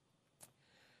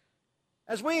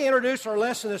As we introduce our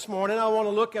lesson this morning, I want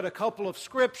to look at a couple of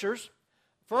scriptures.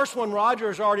 First one Roger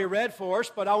has already read for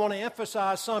us, but I want to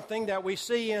emphasize something that we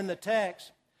see in the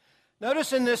text.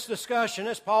 Notice in this discussion,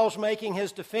 as Paul's making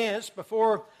his defense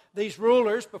before these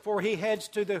rulers, before he heads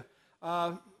to the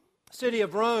city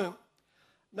of Rome,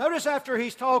 notice after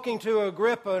he's talking to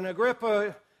Agrippa, and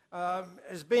Agrippa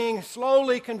is being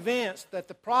slowly convinced that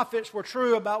the prophets were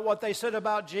true about what they said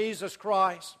about Jesus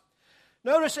Christ.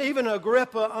 Notice even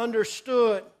Agrippa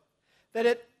understood that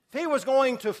if he was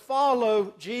going to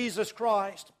follow Jesus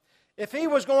Christ, if he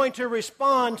was going to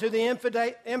respond to the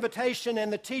invitation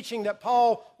and the teaching that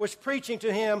Paul was preaching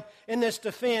to him in this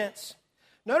defense,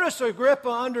 notice Agrippa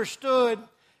understood.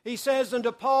 He says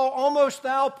unto Paul, "Almost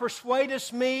thou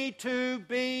persuadest me to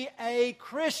be a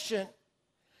Christian."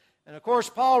 And of course,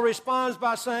 Paul responds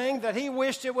by saying that he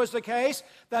wished it was the case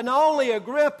that not only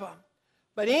Agrippa,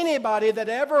 but anybody that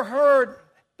ever heard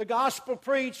the gospel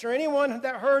preached or anyone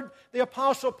that heard the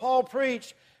Apostle Paul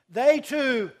preach, they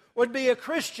too would be a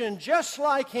Christian just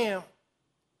like him.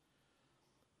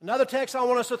 Another text I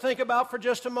want us to think about for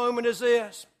just a moment is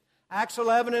this. Acts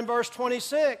 11 and verse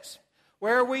 26,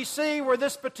 where we see where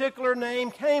this particular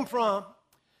name came from.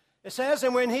 It says,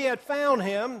 "And when he had found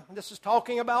him," this is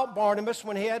talking about Barnabas,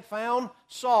 when he had found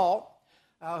Saul,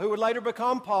 who would later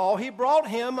become Paul, "he brought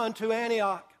him unto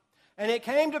Antioch. And it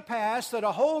came to pass that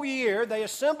a whole year they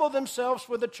assembled themselves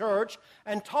with the church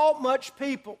and taught much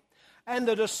people. And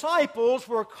the disciples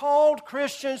were called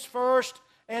Christians first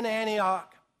in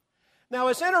Antioch." Now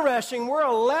it's interesting, we're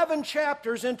 11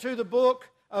 chapters into the book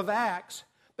of Acts,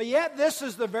 but yet this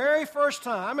is the very first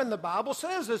time, and the Bible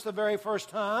says it's the very first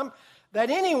time,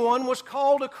 that anyone was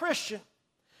called a Christian.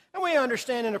 And we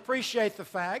understand and appreciate the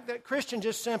fact that Christian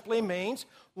just simply means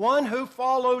one who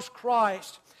follows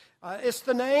Christ. It's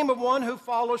the name of one who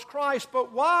follows Christ.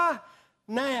 But why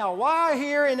now? Why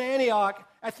here in Antioch,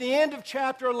 at the end of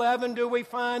chapter 11, do we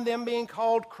find them being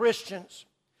called Christians?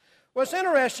 Well, it's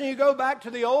interesting. You go back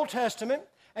to the Old Testament,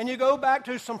 and you go back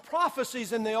to some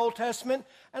prophecies in the Old Testament,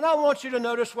 and I want you to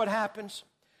notice what happens.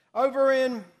 Over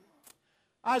in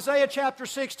Isaiah chapter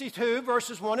 62,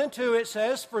 verses 1 and 2, it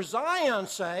says, "For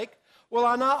Zion's sake will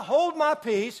I not hold my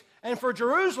peace, and for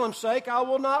Jerusalem's sake I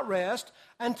will not rest,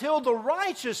 until the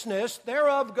righteousness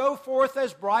thereof go forth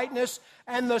as brightness,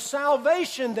 and the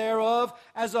salvation thereof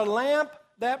as a lamp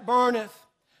that burneth."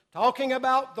 Talking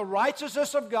about the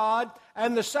righteousness of God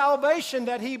and the salvation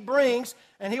that He brings,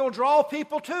 and He will draw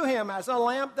people to Him as a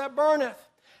lamp that burneth.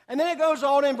 And then it goes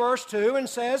on in verse 2 and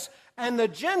says, "And the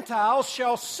Gentiles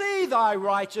shall see thy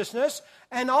righteousness,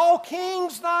 and all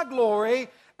kings thy glory,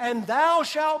 and thou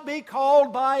shalt be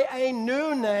called by a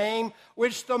new name,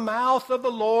 which the mouth of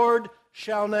the Lord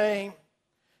shall name."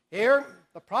 Here,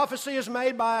 the prophecy is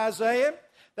made by Isaiah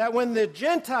that when the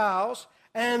Gentiles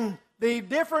and the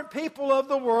different people of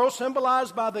the world,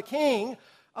 symbolized by the king,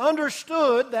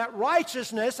 understood that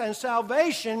righteousness and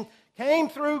salvation came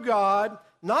through God,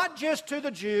 not just to the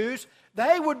Jews,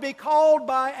 they would be called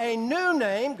by a new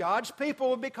name. God's people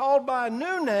would be called by a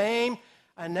new name,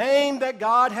 a name that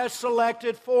God has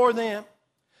selected for them.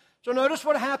 So notice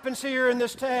what happens here in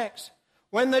this text.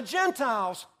 When the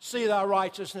Gentiles see thy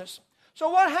righteousness. So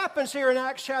what happens here in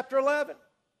Acts chapter 11?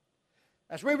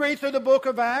 As we read through the book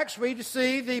of Acts, we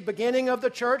see the beginning of the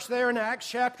church there in Acts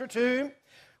chapter 2.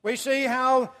 We see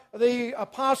how the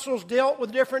apostles dealt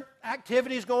with different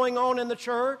activities going on in the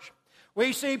church.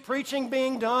 We see preaching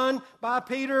being done by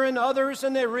Peter and others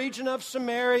in the region of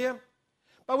Samaria.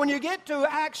 But when you get to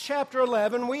Acts chapter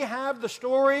 11, we have the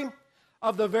story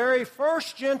of the very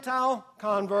first Gentile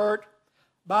convert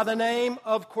by the name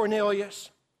of Cornelius.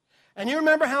 And you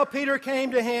remember how Peter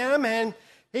came to him and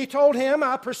he told him,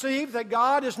 "I perceive that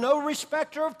God is no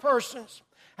respecter of persons,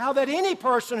 how that any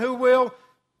person who will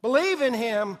believe in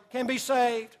Him can be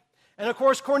saved." And of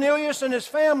course, Cornelius and his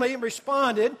family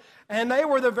responded, and they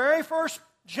were the very first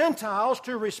Gentiles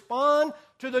to respond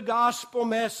to the gospel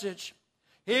message.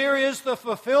 Here is the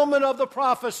fulfillment of the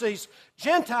prophecies.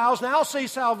 Gentiles now see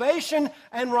salvation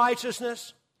and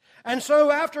righteousness. And so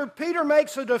after Peter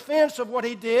makes a defense of what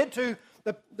he did to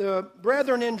the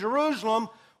brethren in Jerusalem,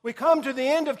 we come to the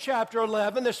end of chapter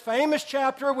 11, this famous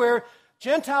chapter where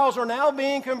Gentiles are now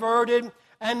being converted,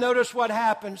 and notice what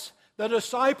happens. The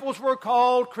disciples were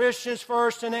called Christians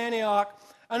first in Antioch.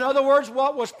 In other words,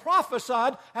 what was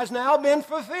prophesied has now been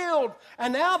fulfilled,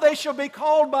 and now they shall be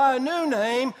called by a new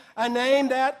name, a name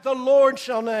that the Lord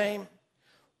shall name.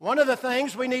 One of the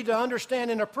things we need to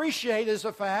understand and appreciate is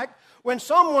the fact when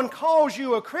someone calls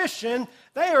you a Christian,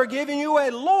 they are giving you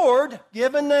a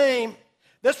Lord-given name.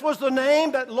 This was the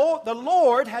name that the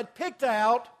Lord had picked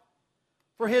out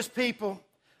for His people.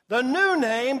 the new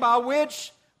name by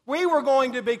which we were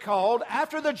going to be called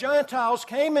after the Gentiles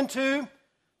came into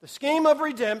the scheme of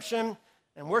redemption.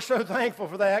 And we're so thankful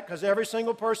for that because every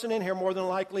single person in here more than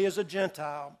likely is a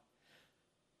Gentile.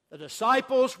 The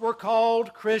disciples were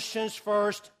called Christians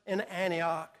first in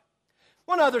Antioch.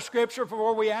 One other scripture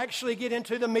before we actually get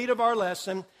into the meat of our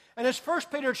lesson, and it's 1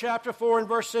 Peter chapter 4 and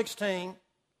verse 16.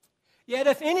 Yet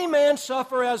if any man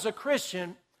suffer as a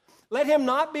Christian, let him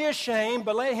not be ashamed,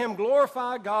 but let him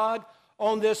glorify God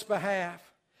on this behalf.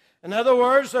 In other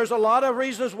words, there's a lot of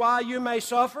reasons why you may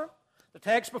suffer. The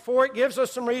text before it gives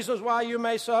us some reasons why you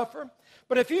may suffer.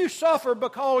 But if you suffer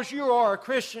because you are a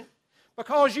Christian,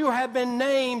 because you have been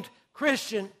named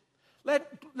Christian,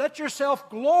 let yourself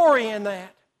glory in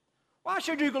that. Why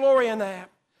should you glory in that?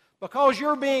 Because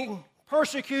you're being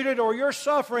persecuted or you're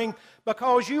suffering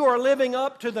because you are living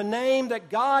up to the name that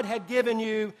God had given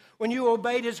you when you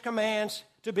obeyed His commands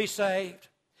to be saved.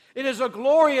 It is a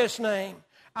glorious name.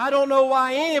 I don't know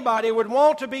why anybody would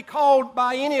want to be called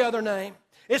by any other name.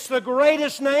 It's the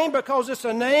greatest name because it's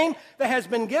a name that has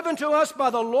been given to us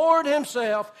by the Lord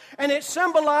Himself, and it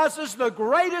symbolizes the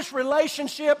greatest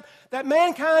relationship that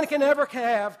mankind can ever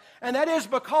have, and that is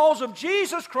because of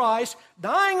Jesus Christ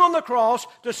dying on the cross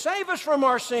to save us from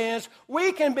our sins,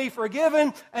 we can be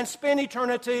forgiven and spend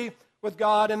eternity with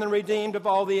God and the redeemed of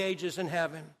all the ages in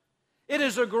heaven. It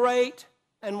is a great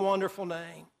and wonderful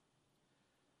name.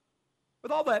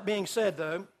 With all that being said,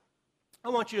 though, I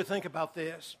want you to think about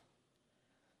this.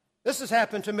 This has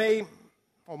happened to me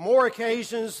on more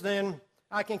occasions than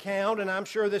I can count, and I'm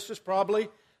sure this has probably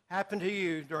happened to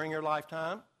you during your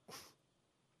lifetime.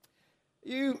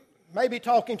 You may be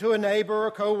talking to a neighbor,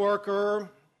 a coworker,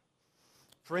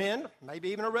 friend, maybe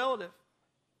even a relative,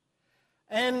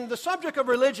 and the subject of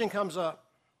religion comes up.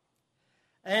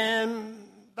 And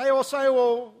they will say,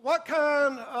 well, what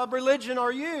kind of religion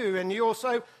are you? And you'll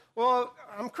say, well,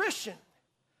 I'm Christian.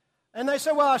 And they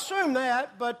say, well, I assume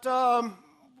that, but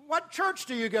what church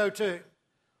do you go to?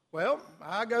 Well,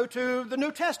 I go to the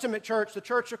New Testament church, the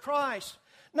Church of Christ.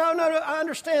 No, I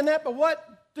understand that, but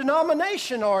what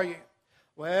denomination are you?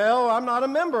 Well, I'm not a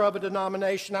member of a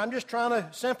denomination. I'm just trying to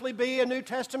simply be a New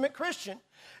Testament Christian.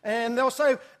 And they'll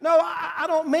say, no, I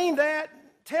don't mean that.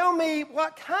 Tell me,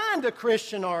 what kind of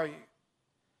Christian are you?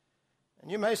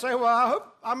 And you may say, well, I hope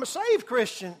I'm a saved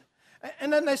Christian.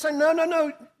 And then they say,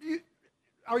 no.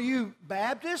 Are you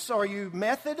Baptist? Are you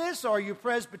Methodist? Are you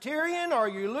Presbyterian? Are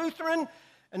you Lutheran?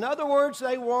 In other words,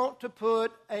 they want to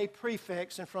put a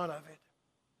prefix in front of it.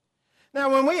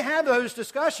 Now, when we have those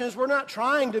discussions, we're not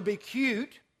trying to be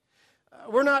cute.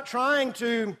 We're not trying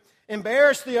to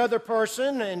embarrass the other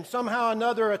person and somehow or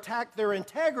another attack their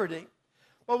integrity.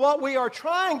 But what we are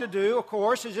trying to do, of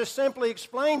course, is just simply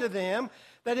explain to them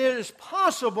that it is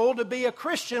possible to be a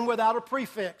Christian without a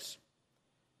prefix.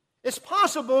 It's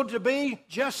possible to be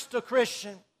just a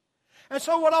Christian. And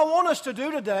so what I want us to do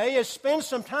today is spend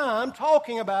some time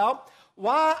talking about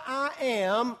why I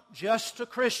am just a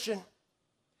Christian.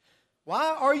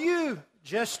 Why are you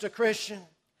just a Christian?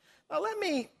 Now let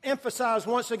me emphasize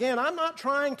once again, I'm not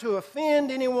trying to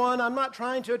offend anyone. I'm not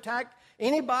trying to attack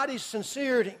anybody's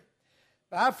sincerity.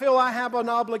 But I feel I have an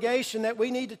obligation that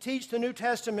we need to teach the New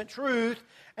Testament truth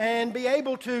and be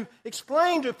able to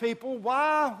explain to people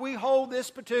why we hold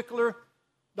this particular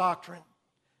doctrine.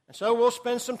 And so we'll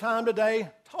spend some time today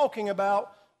talking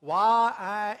about why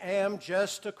I am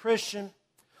just a Christian.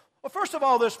 Well, first of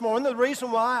all this morning, the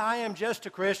reason why I am just a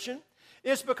Christian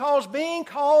is because being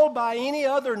called by any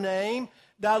other name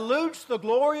dilutes the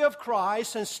glory of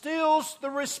Christ and steals the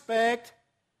respect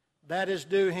that is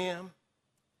due Him.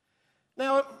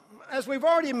 Now, as we've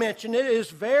already mentioned, it is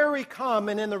very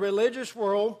common in the religious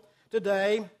world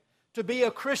today to be a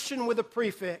Christian with a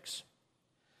prefix.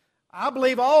 I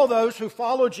believe all those who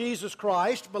follow Jesus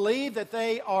Christ believe that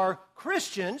they are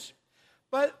Christians,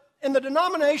 but in the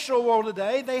denominational world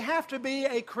today, they have to be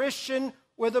a Christian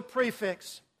with a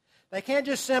prefix. They can't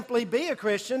just simply be a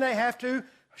Christian. They have to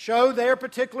show their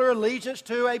particular allegiance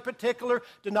to a particular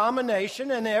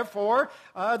denomination, and therefore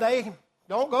they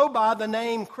don't go by the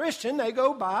name Christian. They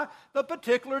go by the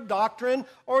particular doctrine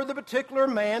or the particular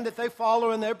man that they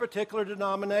follow in their particular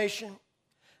denomination.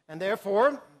 And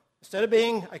therefore, instead of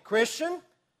being a Christian,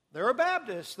 they're a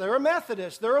Baptist, they're a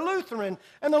Methodist, they're a Lutheran,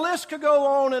 and the list could go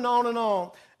on and on and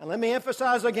on. And let me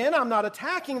emphasize again, I'm not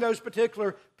attacking those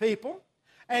particular people.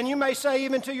 And you may say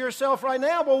even to yourself right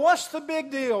now, well, what's the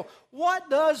big deal? What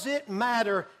does it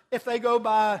matter if they go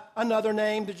by another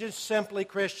name than just simply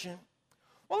Christian?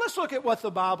 Well, let's look at what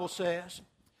the Bible says.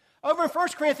 Over in 1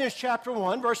 Corinthians chapter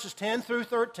 1, verses 10 through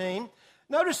 13,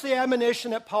 notice the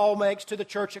admonition that Paul makes to the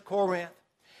church at Corinth.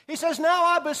 He says, "Now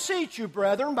I beseech you,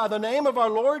 brethren, by the name of our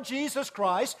Lord Jesus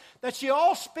Christ, that ye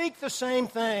all speak the same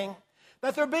thing,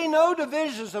 that there be no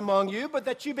divisions among you, but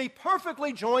that you be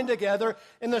perfectly joined together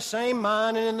in the same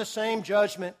mind and in the same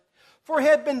judgment. For it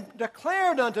had been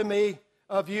declared unto me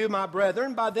of you, my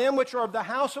brethren, by them which are of the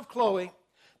house of Chloe,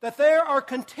 that there are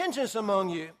contentions among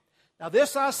you. Now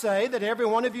this I say, that every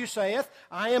one of you saith,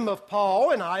 I am of Paul,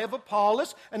 and I of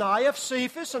Apollos, and I of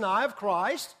Cephas, and I of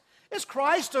Christ. Is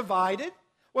Christ divided?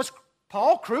 Was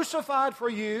Paul crucified for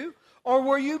you, or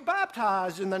were you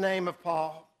baptized in the name of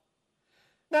Paul?"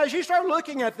 Now, as you start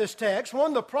looking at this text,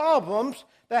 one of the problems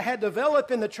that had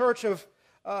developed in the church of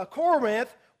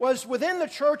Corinth was within the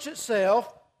church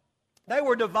itself, they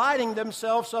were dividing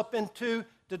themselves up into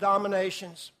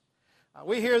denominations.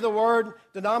 We hear the word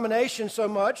denomination so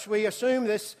much, we assume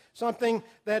this something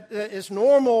that is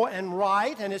normal and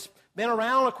right, and it's been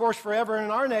around, of course, forever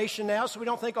in our nation now, so we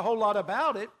don't think a whole lot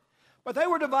about it. But they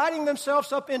were dividing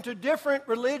themselves up into different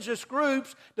religious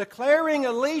groups, declaring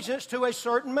allegiance to a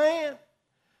certain man.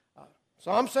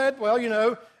 Some said,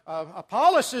 well,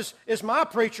 Apollos is my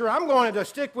preacher. I'm going to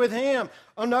stick with him.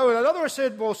 Oh, no, another one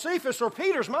said, well, Cephas or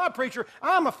Peter's my preacher.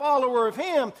 I'm a follower of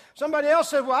him. Somebody else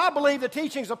said, well, I believe the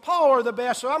teachings of Paul are the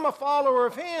best, so I'm a follower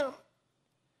of him.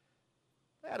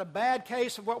 They had a bad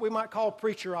case of what we might call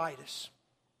preacheritis.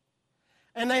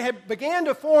 And they had began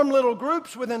to form little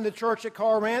groups within the church at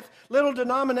Corinth, little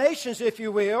denominations, if you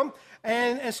will.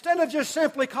 And instead of just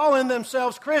simply calling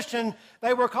themselves Christian,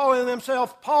 they were calling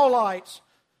themselves Paulites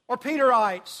or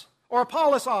Peterites or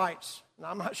Apollosites. Now,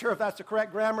 I'm not sure if that's the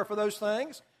correct grammar for those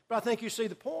things, but I think you see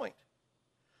the point.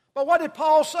 But what did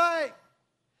Paul say?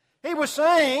 He was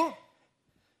saying,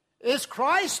 is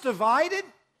Christ divided?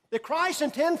 Did Christ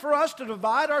intend for us to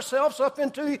divide ourselves up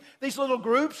into these little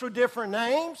groups with different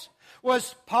names?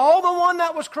 Was Paul the one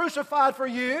that was crucified for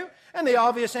you? And the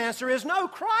obvious answer is no,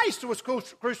 Christ was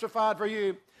crucified for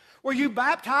you. Were you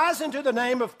baptized into the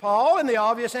name of Paul? And the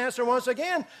obvious answer once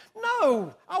again,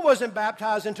 no, I wasn't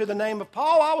baptized into the name of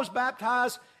Paul. I was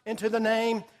baptized into the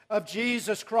name of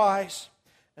Jesus Christ.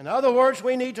 In other words,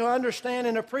 we need to understand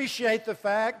and appreciate the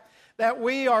fact that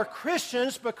we are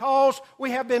Christians because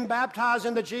we have been baptized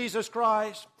into Jesus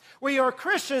Christ. We are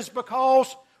Christians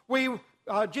because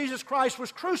Jesus Christ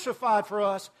was crucified for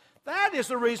us. That is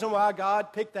the reason why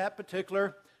God picked that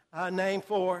particular name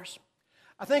for us.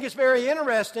 I think it's very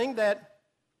interesting that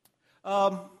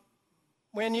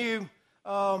when you,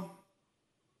 I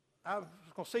was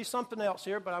going to see something else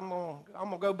here, but I'm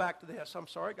going to go back to this. I'm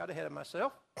sorry, got ahead of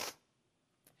myself.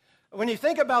 When you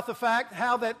think about the fact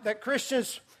how that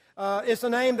Christians is the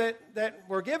name that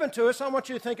were given to us, I want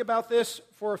you to think about this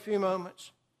for a few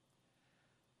moments.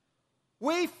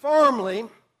 We firmly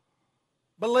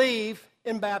believe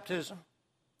in baptism.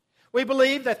 We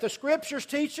believe that the Scriptures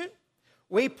teach it.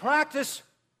 We practice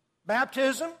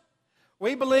baptism.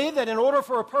 We believe that in order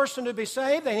for a person to be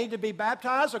saved, they need to be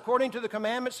baptized according to the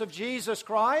commandments of Jesus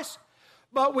Christ.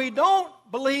 But we don't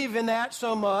believe in that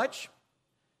so much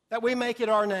that we make it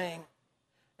our name.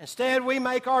 Instead, we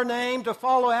make our name to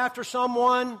follow after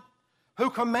someone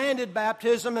who commanded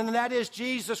baptism, and that is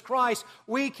Jesus Christ.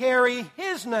 We carry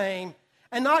His name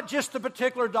and not just the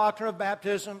particular doctrine of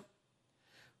baptism.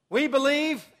 We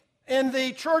believe in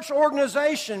the church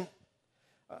organization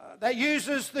that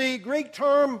uses the Greek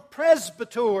term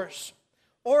presbyters,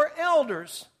 or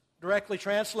elders, directly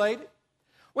translated.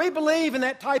 We believe in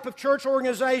that type of church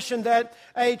organization that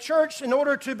a church, in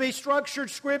order to be structured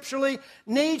scripturally,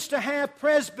 needs to have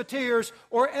presbyters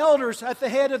or elders at the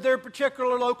head of their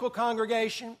particular local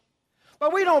congregation.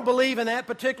 But we don't believe in that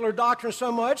particular doctrine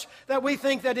so much that we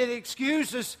think that it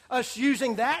excuses us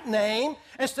using that name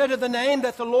instead of the name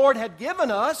that the Lord had given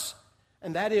us,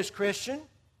 and that is Christian.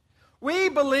 We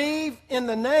believe in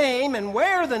the name and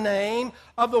wear the name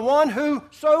of the one who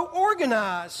so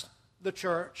organized the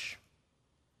church.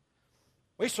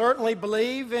 We certainly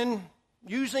believe in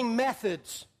using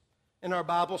methods in our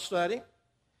Bible study.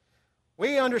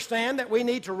 We understand that we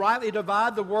need to rightly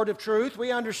divide the word of truth.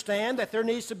 We understand that there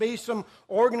needs to be some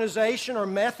organization or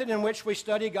method in which we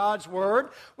study God's word.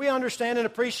 We understand and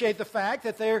appreciate the fact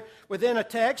that within a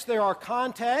text there are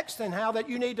contexts and how that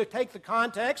you need to take the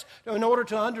context in order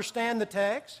to understand the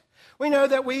text. We know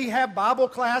that we have Bible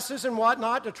classes and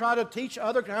whatnot to try to teach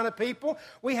other kind of people.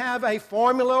 We have a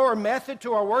formula or method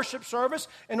to our worship service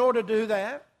in order to do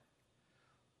that.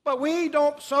 But we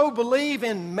don't so believe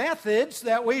in methods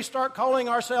that we start calling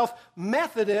ourselves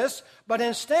Methodists, but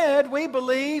instead we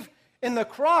believe in the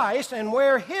Christ and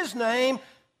wear His name,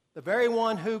 the very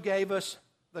one who gave us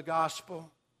the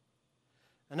gospel.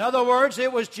 In other words,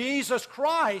 it was Jesus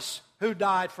Christ who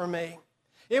died for me.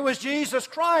 It was Jesus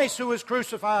Christ who was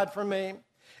crucified for me.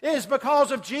 It is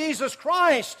because of Jesus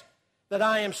Christ that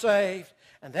I am saved.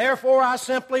 And therefore I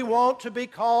simply want to be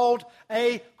called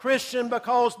a Christian,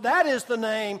 because that is the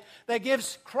name that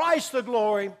gives Christ the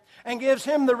glory and gives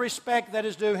Him the respect that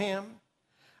is due Him.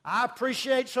 I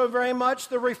appreciate so very much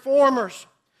the reformers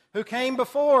who came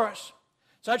before us,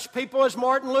 such people as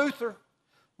Martin Luther.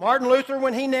 Martin Luther,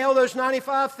 when he nailed those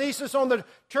 95 Theses on the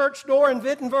church door in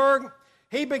Wittenberg,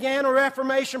 he began a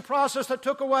Reformation process that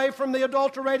took away from the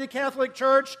adulterated Catholic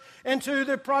Church into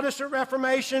the Protestant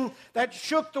Reformation that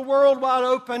shook the world wide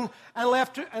open and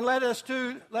led us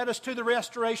to the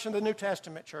restoration of the New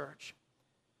Testament church.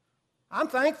 I'm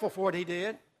thankful for what he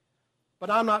did, but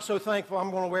I'm not so thankful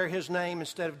I'm going to wear his name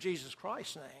instead of Jesus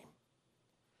Christ's name.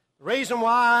 The reason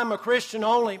why I'm a Christian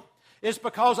only is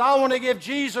because I want to give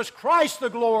Jesus Christ the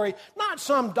glory, not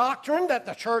some doctrine that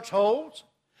the church holds.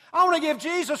 I want to give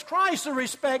Jesus Christ the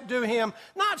respect due Him,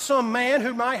 not some man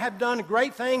who might have done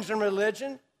great things in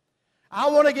religion. I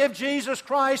want to give Jesus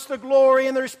Christ the glory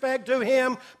and the respect due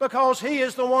Him because He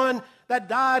is the one that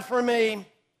died for me.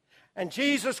 And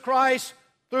Jesus Christ,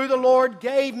 through the Lord,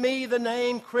 gave me the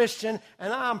name Christian,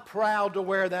 and I'm proud to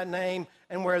wear that name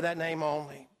and wear that name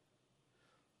only.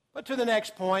 But to the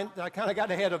next point that I kind of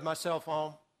got ahead of myself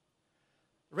on.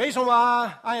 The reason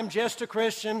why I am just a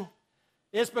Christian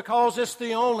is because it's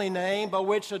the only name by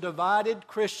which a divided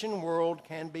Christian world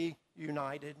can be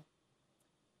united.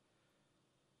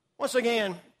 Once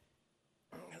again,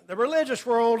 the religious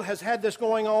world has had this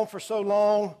going on for so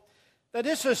long that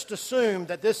it's just assumed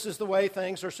that this is the way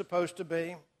things are supposed to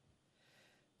be.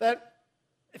 That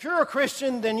if you're a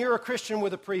Christian, then you're a Christian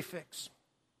with a prefix.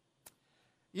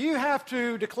 You have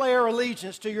to declare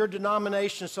allegiance to your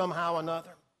denomination somehow or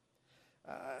another.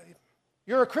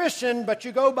 You're a Christian, but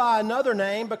you go by another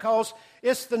name because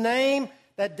it's the name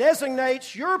that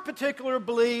designates your particular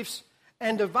beliefs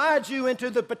and divides you into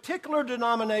the particular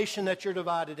denomination that you're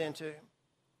divided into.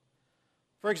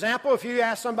 For example, if you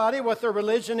ask somebody what their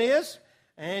religion is,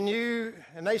 and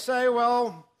they say,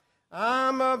 well,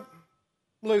 I'm a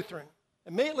Lutheran.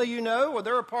 Immediately you know, well,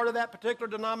 they're a part of that particular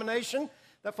denomination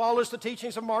that follows the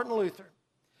teachings of Martin Luther.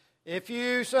 If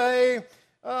you say,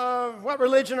 what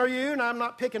religion are you? And I'm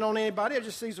not picking on anybody. I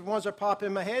just these are the ones that pop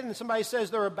in my head. And somebody says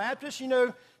they're a Baptist, you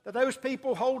know that those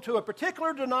people hold to a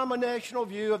particular denominational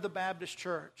view of the Baptist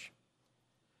church.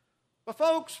 But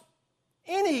folks,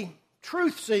 any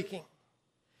truth-seeking,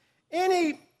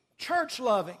 any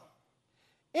church-loving,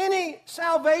 any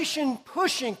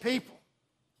salvation-pushing people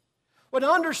would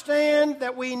understand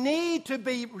that we need to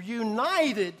be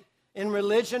united in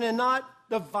religion and not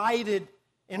divided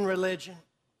in religion.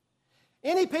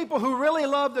 Any people who really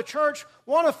love the church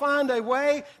want to find a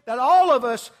way that all of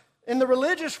us in the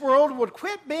religious world would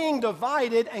quit being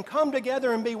divided and come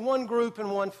together and be one group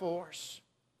and one force.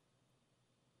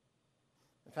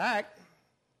 In fact,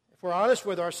 if we're honest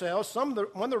with ourselves, one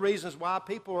of the reasons why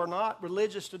people are not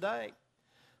religious today,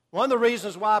 one of the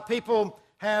reasons why people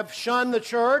have shunned the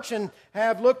church and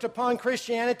have looked upon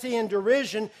Christianity in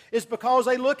derision is because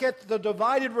they look at the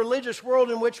divided religious world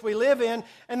in which we live in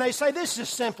and they say this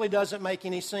just simply doesn't make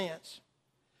any sense.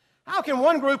 How can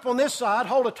one group on this side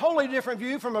hold a totally different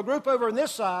view from a group over on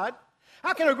this side?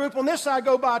 How can a group on this side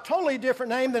go by a totally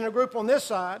different name than a group on this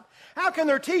side? How can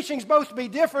their teachings both be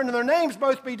different and their names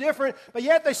both be different, but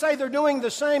yet they say they're doing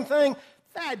the same thing?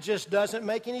 That just doesn't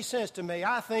make any sense to me.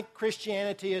 I think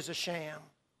Christianity is a sham.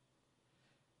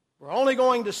 We're only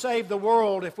going to save the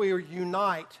world if we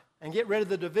unite and get rid of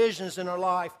the divisions in our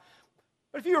life.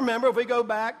 But if you remember, if we go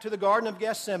back to the Garden of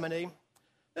Gethsemane,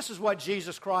 this is what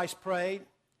Jesus Christ prayed.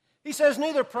 He says,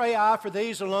 "Neither pray I for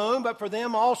these alone, but for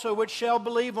them also which shall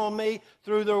believe on me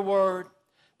through their word,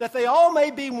 that they all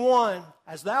may be one,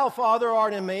 as thou, Father,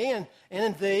 art in me and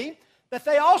in thee, that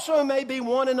they also may be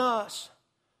one in us."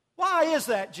 Why is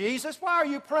that, Jesus? Why are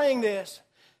you praying this?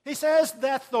 He says,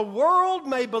 that the world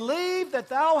may believe that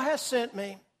thou hast sent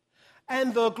me,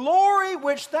 and the glory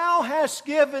which thou hast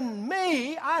given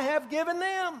me, I have given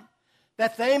them,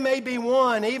 that they may be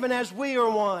one, even as we are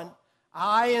one.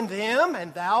 I in them,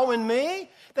 and thou in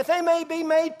me, that they may be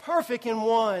made perfect in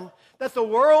one, that the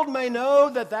world may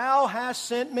know that thou hast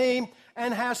sent me,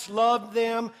 and hast loved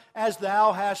them as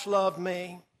thou hast loved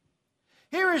me.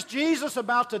 Here is Jesus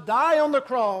about to die on the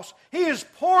cross. He is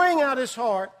pouring out his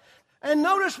heart. And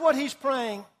notice what he's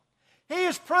praying. He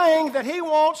is praying that he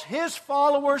wants his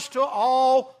followers to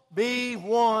all be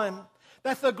one.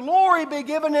 That the glory be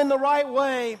given in the right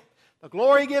way. The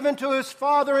glory given to his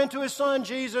Father and to his Son,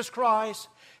 Jesus Christ.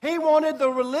 He wanted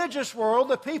the religious world,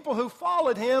 the people who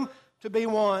followed him, to be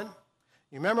one.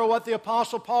 You remember what the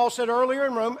Apostle Paul said earlier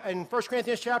in 1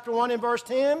 Corinthians chapter 1 and verse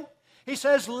 10? He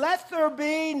says, "Let there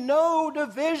be no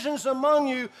divisions among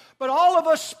you, but all of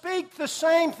us speak the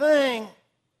same thing."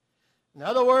 In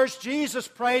other words, Jesus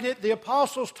prayed it, the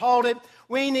apostles taught it.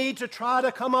 We need to try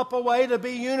to come up a way to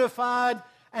be unified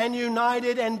and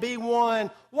united and be one.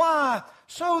 Why?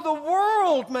 So the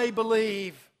world may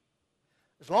believe.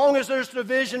 As long as there's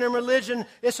division in religion,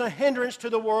 it's a hindrance to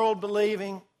the world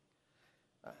believing.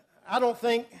 I don't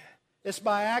think it's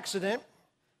by accident,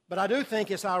 but I do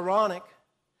think it's ironic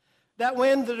that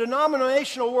when the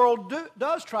denominational world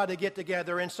does try to get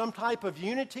together in some type of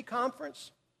unity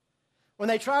conference, when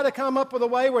they try to come up with a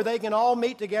way where they can all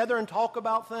meet together and talk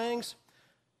about things,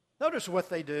 notice what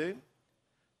they do.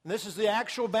 And this is the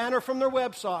actual banner from their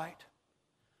website.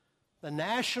 The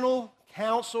National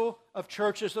Council of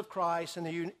Churches of Christ in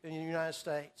the United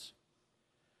States.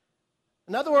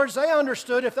 In other words, they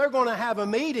understood if they're going to have a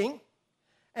meeting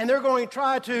and they're going to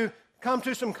try to come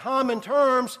to some common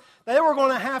terms, they were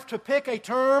going to have to pick a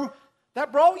term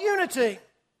that brought unity.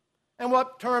 And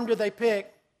what term did they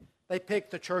pick? They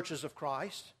picked the Churches of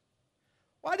Christ.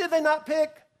 Why did they not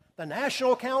pick the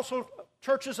National Council of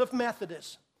Churches of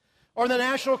Methodists or the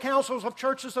National Councils of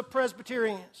Churches of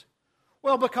Presbyterians?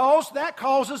 Well, because that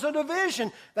causes a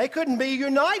division. They couldn't be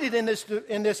united in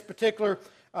this particular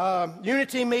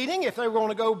unity meeting if they were going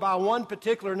to go by one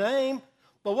particular name.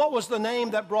 But what was the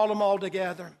name that brought them all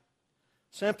together?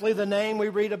 Simply the name we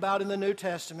read about in the New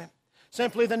Testament.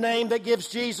 Simply the name that gives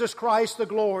Jesus Christ the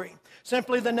glory.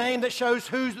 Simply the name that shows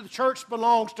who the church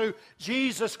belongs to,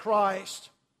 Jesus Christ.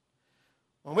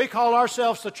 When we call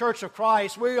ourselves the Church of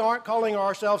Christ, we aren't calling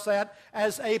ourselves that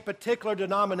as a particular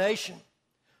denomination.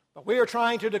 But we are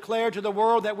trying to declare to the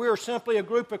world that we are simply a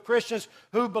group of Christians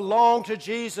who belong to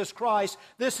Jesus Christ.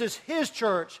 This is His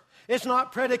church. It's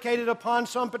not predicated upon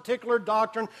some particular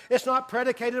doctrine. It's not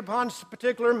predicated upon a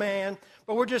particular man.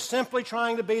 But we're just simply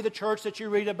trying to be the church that you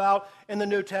read about in the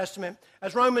New Testament.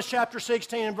 As Romans chapter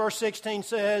 16 and verse 16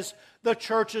 says, "The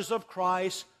churches of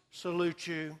Christ salute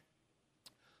you."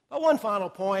 But one final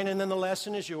point, and then the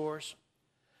lesson is yours.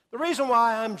 The reason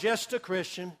why I'm just a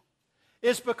Christian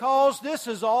is because this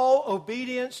is all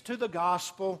obedience to the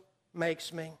gospel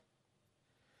makes me.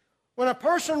 When a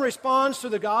person responds to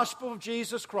the gospel of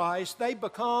Jesus Christ, they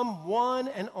become one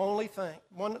and only thing.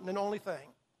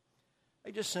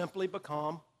 They just simply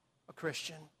become a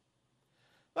Christian.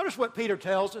 Notice what Peter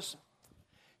tells us.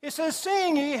 It says,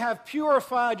 "Seeing ye have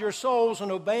purified your souls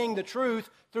in obeying the truth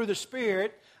through the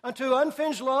Spirit, unto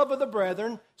unfeigned love of the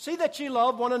brethren, see that ye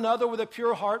love one another with a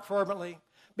pure heart fervently,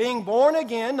 being born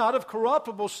again, not of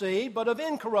corruptible seed, but of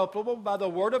incorruptible, by the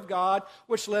word of God,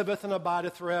 which liveth and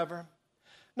abideth forever."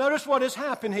 Notice what has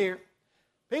happened here.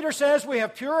 Peter says we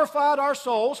have purified our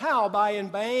souls. How? By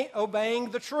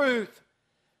obeying the truth.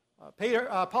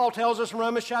 Paul tells us in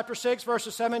Romans chapter 6,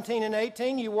 verses 17 and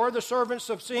 18, "You were the servants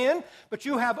of sin, but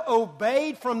you have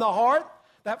obeyed from the heart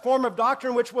that form of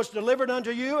doctrine which was delivered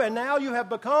unto you, and now you have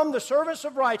become the servants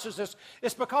of righteousness."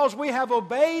 It's because we have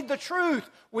obeyed the truth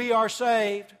we are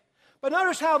saved. But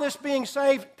notice how this being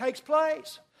saved takes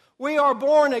place. We are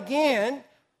born again,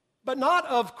 but not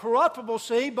of corruptible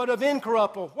seed, but of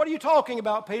incorruptible. What are you talking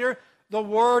about, Peter? The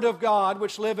Word of God,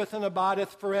 which liveth and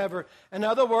abideth forever. In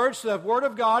other words, the Word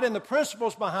of God and the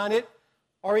principles behind it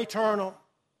are eternal.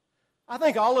 I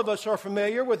think all of us are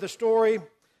familiar with the story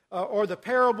or the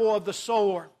parable of the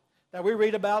sower that we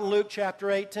read about in Luke chapter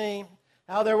 18.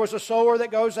 How there was a sower that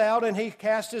goes out and he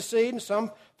casts his seed, and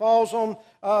some falls on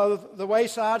the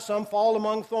wayside, some fall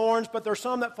among thorns, but there's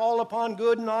some that fall upon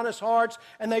good and honest hearts,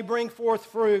 and they bring forth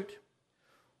fruit.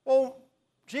 Well,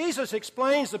 Jesus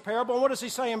explains the parable, and what does he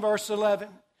say in verse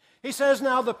 11? He says,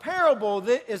 "Now the parable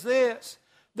is this,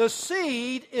 the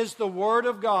seed is the word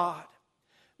of God."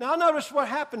 Now notice what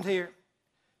happened here.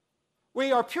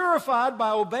 We are purified by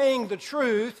obeying the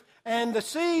truth, and the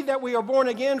seed that we are born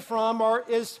again from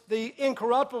is the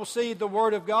incorruptible seed, the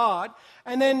Word of God.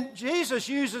 And then Jesus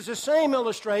uses the same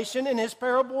illustration in his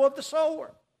parable of the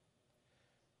sower.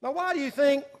 Now, why do you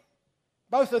think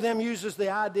both of them uses the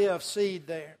idea of seed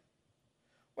there?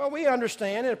 Well, we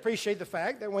understand and appreciate the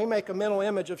fact that when we make a mental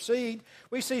image of seed,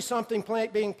 we see something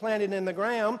being planted in the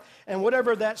ground, and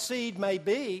whatever that seed may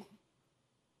be,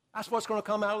 that's what's going to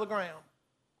come out of the ground.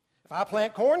 If I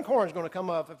plant corn, corn's going to come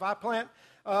up. If I plant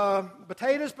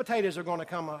potatoes, potatoes are going to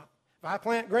come up. If I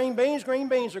plant green beans, green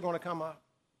beans are going to come up.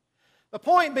 The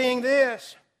point being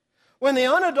this: when the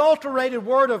unadulterated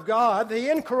Word of God, the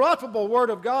incorruptible Word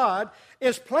of God,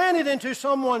 is planted into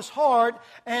someone's heart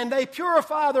and they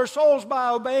purify their souls by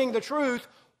obeying the truth,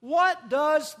 what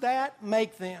does that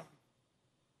make them?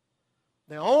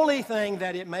 The only thing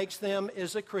that it makes them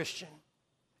is a Christian.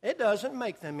 It doesn't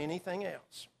make them anything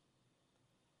else.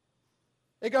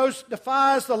 It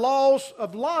defies the laws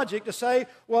of logic to say,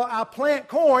 well, I plant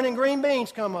corn and green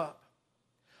beans come up.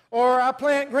 Or I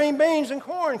plant green beans and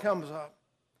corn comes up.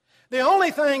 The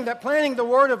only thing that planting the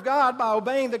Word of God by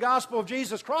obeying the gospel of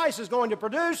Jesus Christ is going to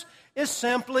produce is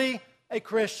simply a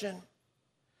Christian.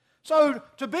 So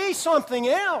to be something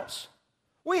else,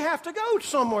 we have to go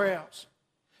somewhere else.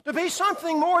 To be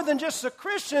something more than just a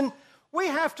Christian, we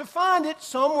have to find it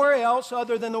somewhere else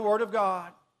other than the Word of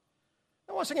God.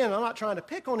 Now, once again, I'm not trying to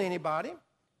pick on anybody,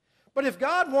 but if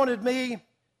God wanted me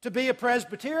to be a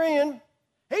Presbyterian,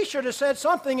 He should have said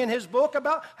something in His book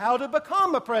about how to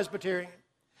become a Presbyterian.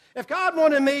 If God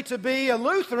wanted me to be a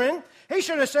Lutheran, He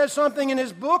should have said something in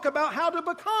His book about how to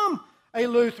become a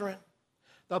Lutheran.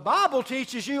 The Bible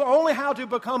teaches you only how to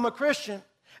become a Christian.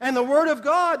 And the Word of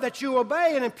God that you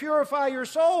obey and purify your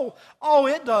soul, all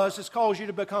it does is cause you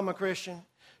to become a Christian.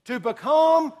 To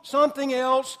become something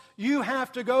else, you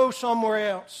have to go somewhere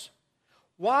else.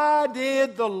 Why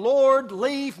did the Lord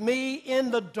leave me in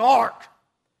the dark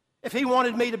if He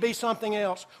wanted me to be something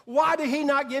else? Why did He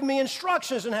not give me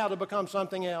instructions on how to become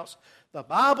something else? The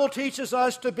Bible teaches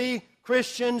us to be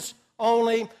Christians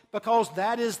only because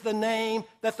that is the name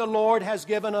that the Lord has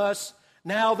given us.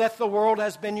 Now that the world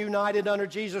has been united under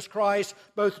Jesus Christ,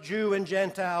 both Jew and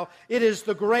Gentile, it is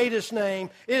the greatest name.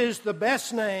 It is the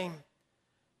best name.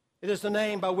 It is the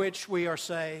name by which we are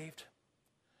saved.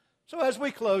 So as we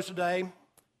close today,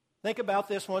 think about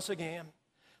this once again.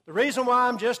 The reason why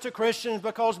I'm just a Christian is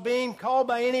because being called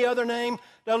by any other name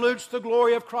dilutes the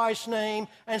glory of Christ's name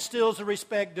and steals the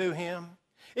respect due Him.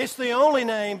 It's the only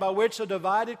name by which a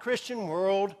divided Christian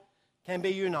world can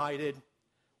be united,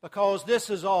 because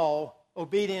this is all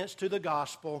obedience to the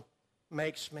gospel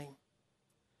makes me.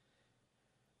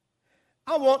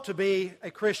 I want to be a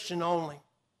Christian only.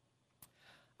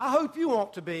 I hope you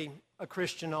want to be a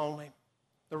Christian only.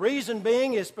 The reason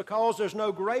being is because there's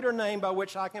no greater name by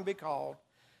which I can be called.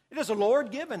 It is a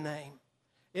Lord-given name.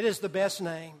 It is the best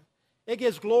name. It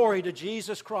gives glory to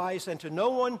Jesus Christ and to no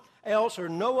one else or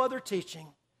no other teaching.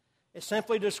 It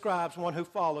simply describes one who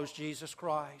follows Jesus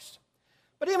Christ.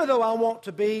 But even though I want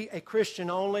to be a Christian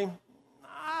only,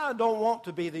 I don't want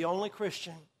to be the only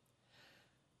Christian.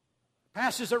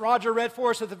 Passage that Roger read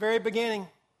for us at the very beginning,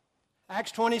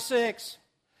 Acts 26.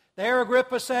 There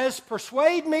Agrippa says,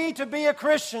 "Persuade me to be a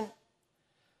Christian."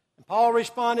 And Paul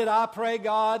responded, "I pray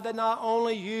God that not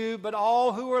only you, but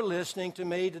all who are listening to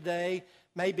me today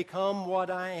may become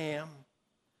what I am."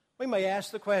 We may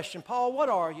ask the question, Paul, what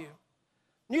are you?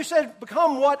 And you said,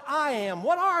 become what I am.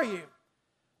 What are you?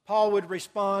 Paul would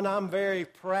respond, I'm very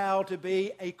proud to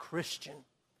be a Christian.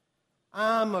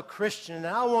 I'm a Christian, and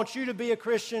I want you to be a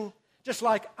Christian just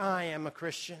like I am a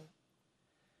Christian.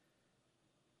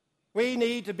 We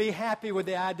need to be happy with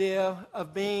the idea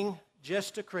of being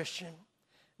just a Christian.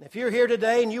 And if you're here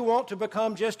today and you want to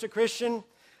become just a Christian,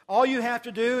 all you have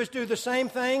to do is do the same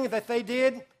thing that they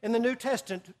did in the New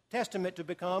Testament to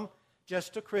become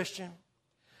just a Christian.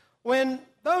 When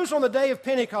those on the day of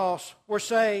Pentecost were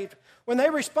saved, when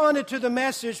they responded to the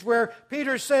message where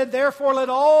Peter said, "Therefore let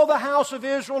all the house of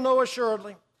Israel know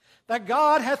assuredly that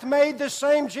God hath made this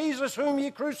same Jesus whom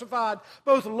ye crucified,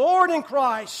 both Lord and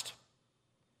Christ."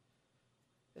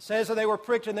 It says that they were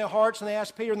pricked in their hearts, and they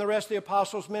asked Peter and the rest of the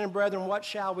apostles, "Men and brethren, what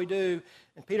shall we do?"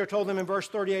 And Peter told them in verse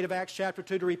 38 of Acts chapter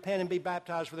 2 to repent and be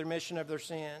baptized for the remission of their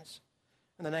sins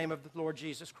in the name of the Lord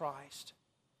Jesus Christ.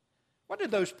 What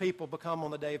did those people become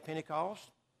on the day of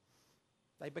Pentecost?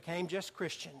 They became just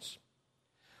Christians.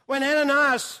 When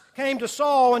Ananias came to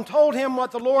Saul and told him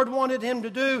what the Lord wanted him to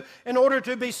do in order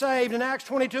to be saved, in Acts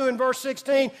 22 and verse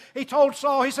 16, he told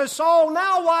Saul, he says, "Saul,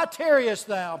 now why tarriest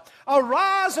thou?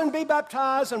 Arise and be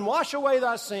baptized and wash away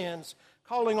thy sins,"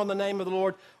 calling on the name of the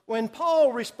Lord. When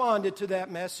Paul responded to that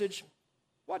message,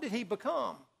 what did he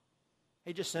become?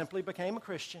 He just simply became a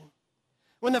Christian.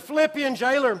 When the Philippian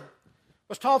jailer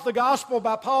was taught the gospel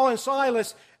by Paul and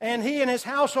Silas, and he and his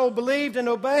household believed and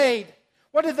obeyed,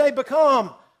 what did they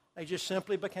become? They just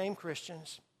simply became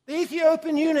Christians. The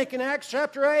Ethiopian eunuch in Acts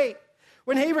chapter 8,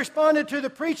 when he responded to the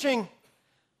preaching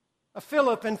of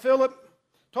Philip, and Philip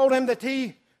told him that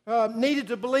he needed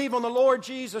to believe on the Lord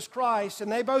Jesus Christ, and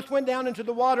they both went down into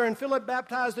the water, and Philip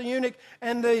baptized the eunuch,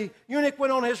 and the eunuch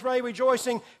went on his way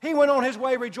rejoicing. He went on his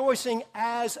way rejoicing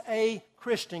as a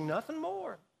Christian, nothing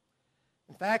more.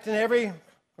 In fact, in every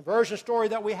conversion story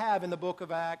that we have in the book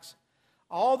of Acts,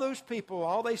 all those people,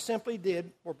 all they simply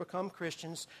did were become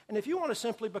Christians. And if you want to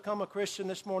simply become a Christian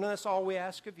this morning, that's all we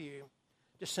ask of you.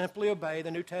 Just simply obey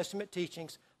the New Testament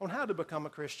teachings on how to become a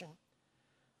Christian.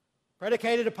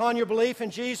 predicated upon your belief in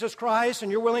Jesus Christ,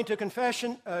 and you're willing to confess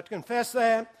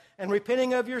that and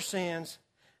repenting of your sins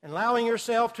and allowing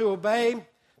yourself to obey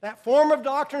that form of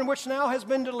doctrine which now has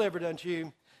been delivered unto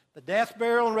you, the death,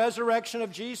 burial, and resurrection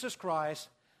of Jesus Christ,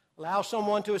 allow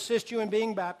someone to assist you in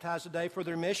being baptized today for the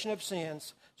remission of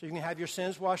sins so you can have your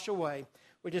sins washed away.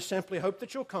 We just simply hope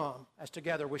that you'll come as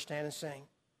together we stand and sing.